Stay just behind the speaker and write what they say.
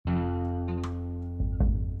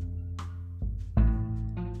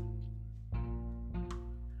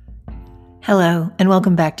Hello, and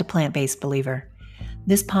welcome back to Plant-Based Believer.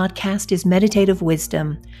 This podcast is meditative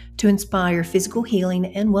wisdom to inspire physical healing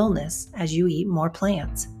and wellness as you eat more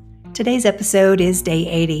plants. Today's episode is day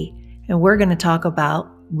 80, and we're going to talk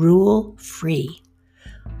about Rule Free.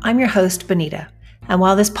 I'm your host, Bonita, and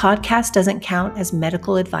while this podcast doesn't count as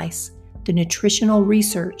medical advice, the nutritional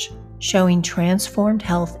research showing transformed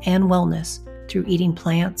health and wellness through eating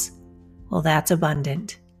plants, well, that's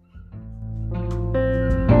abundant.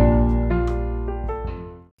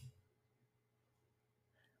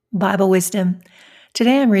 Bible wisdom.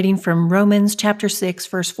 Today I'm reading from Romans chapter 6,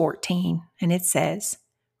 verse 14, and it says,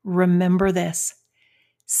 "Remember this,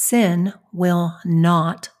 sin will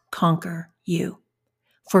not conquer you,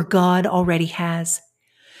 for God already has.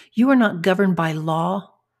 You are not governed by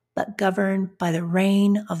law, but governed by the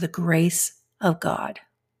reign of the grace of God."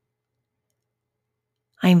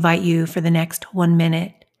 I invite you for the next 1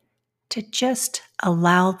 minute to just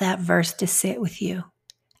allow that verse to sit with you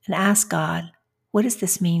and ask God, what does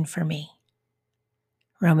this mean for me?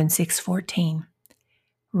 Romans 6:14.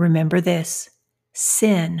 Remember this,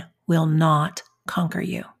 sin will not conquer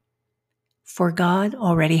you, for God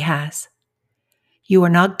already has. You are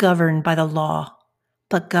not governed by the law,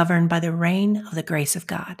 but governed by the reign of the grace of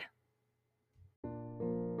God.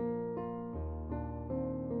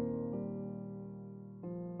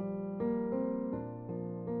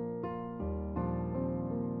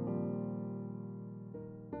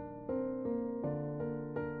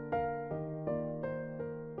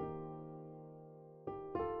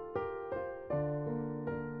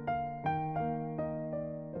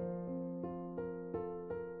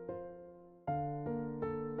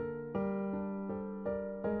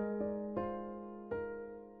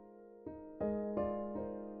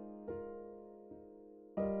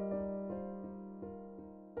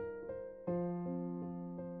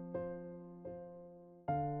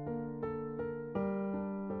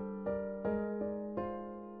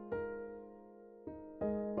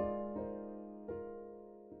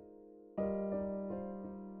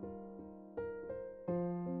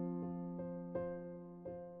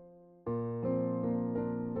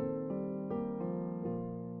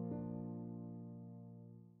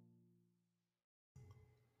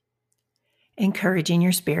 Encouraging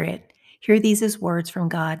your spirit, hear these as words from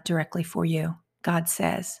God directly for you. God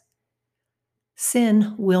says,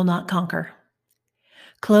 sin will not conquer.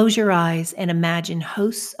 Close your eyes and imagine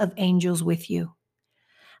hosts of angels with you.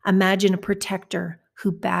 Imagine a protector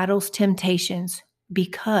who battles temptations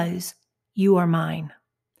because you are mine.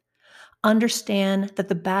 Understand that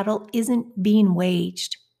the battle isn't being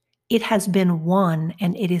waged. It has been won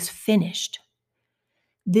and it is finished.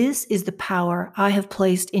 This is the power I have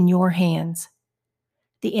placed in your hands.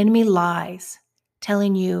 The enemy lies,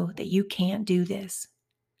 telling you that you can't do this.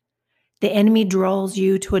 The enemy draws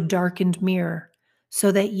you to a darkened mirror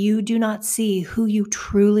so that you do not see who you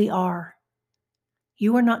truly are.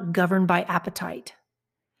 You are not governed by appetite.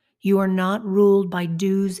 You are not ruled by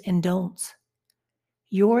do's and don'ts.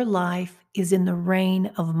 Your life is in the reign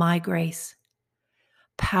of my grace.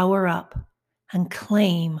 Power up and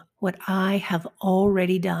claim what I have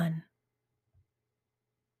already done.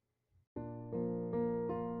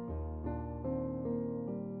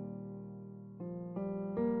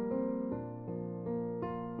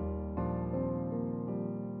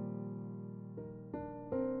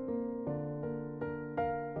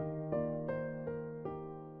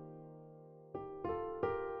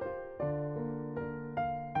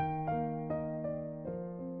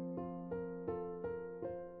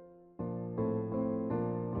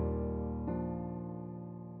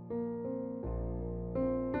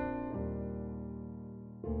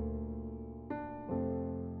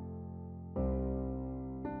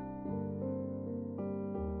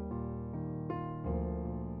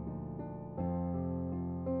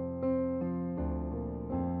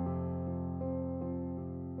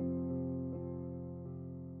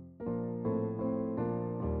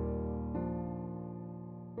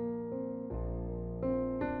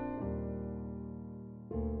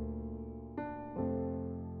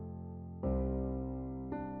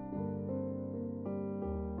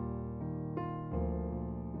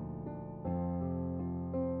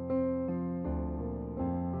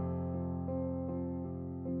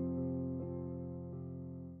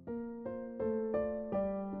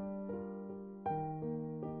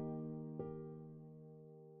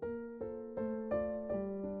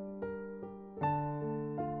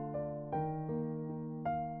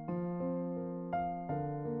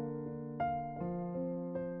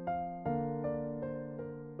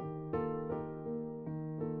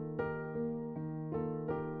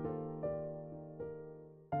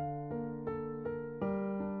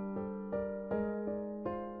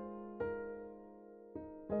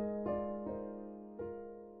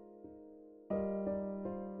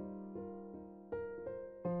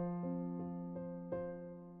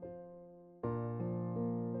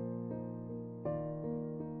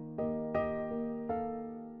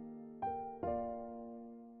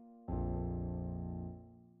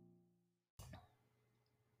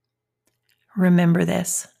 Remember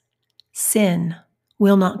this: sin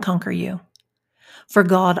will not conquer you, for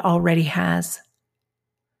God already has.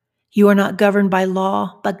 You are not governed by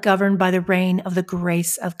law, but governed by the reign of the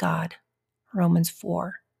grace of God. Romans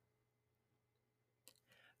 4.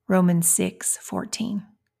 Romans 6:14.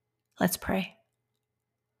 Let's pray.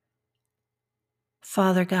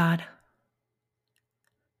 Father God,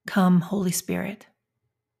 come, Holy Spirit.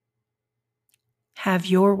 Have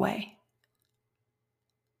your way.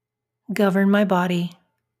 Govern my body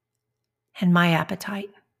and my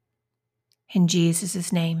appetite. In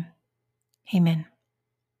Jesus' name, amen.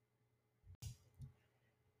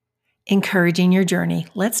 Encouraging your journey.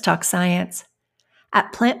 Let's talk science.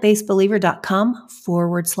 At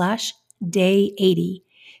plantbasedbeliever.com/day 80,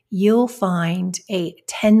 you'll find a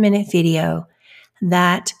 10-minute video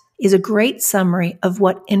that is a great summary of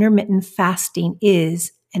what intermittent fasting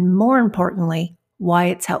is, and more importantly, why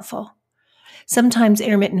it's helpful. Sometimes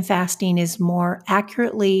intermittent fasting is more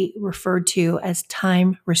accurately referred to as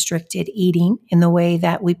time-restricted eating in the way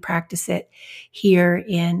that we practice it here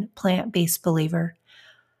in Plant-Based Believer.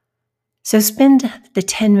 So spend the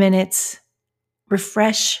 10 minutes,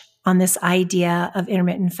 refresh on this idea of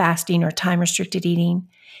intermittent fasting or time-restricted eating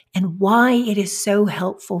and why it is so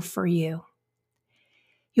helpful for you.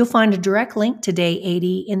 You'll find a direct link to Day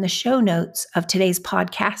 80 in the show notes of today's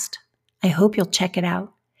podcast. I hope you'll check it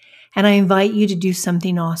out. And I invite you to do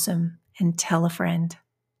something awesome and tell a friend.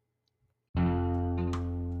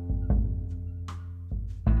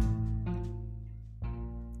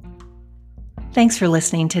 Thanks for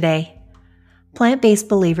listening today. Plant-Based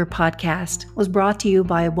Believer podcast was brought to you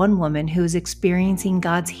by one woman who is experiencing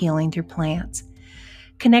God's healing through plants.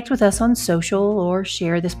 Connect with us on social or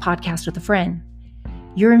share this podcast with a friend.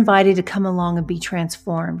 You're invited to come along and be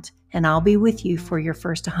transformed, and I'll be with you for your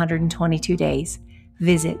first 122 days.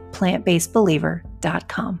 Visit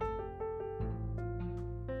plantbasedbeliever.com.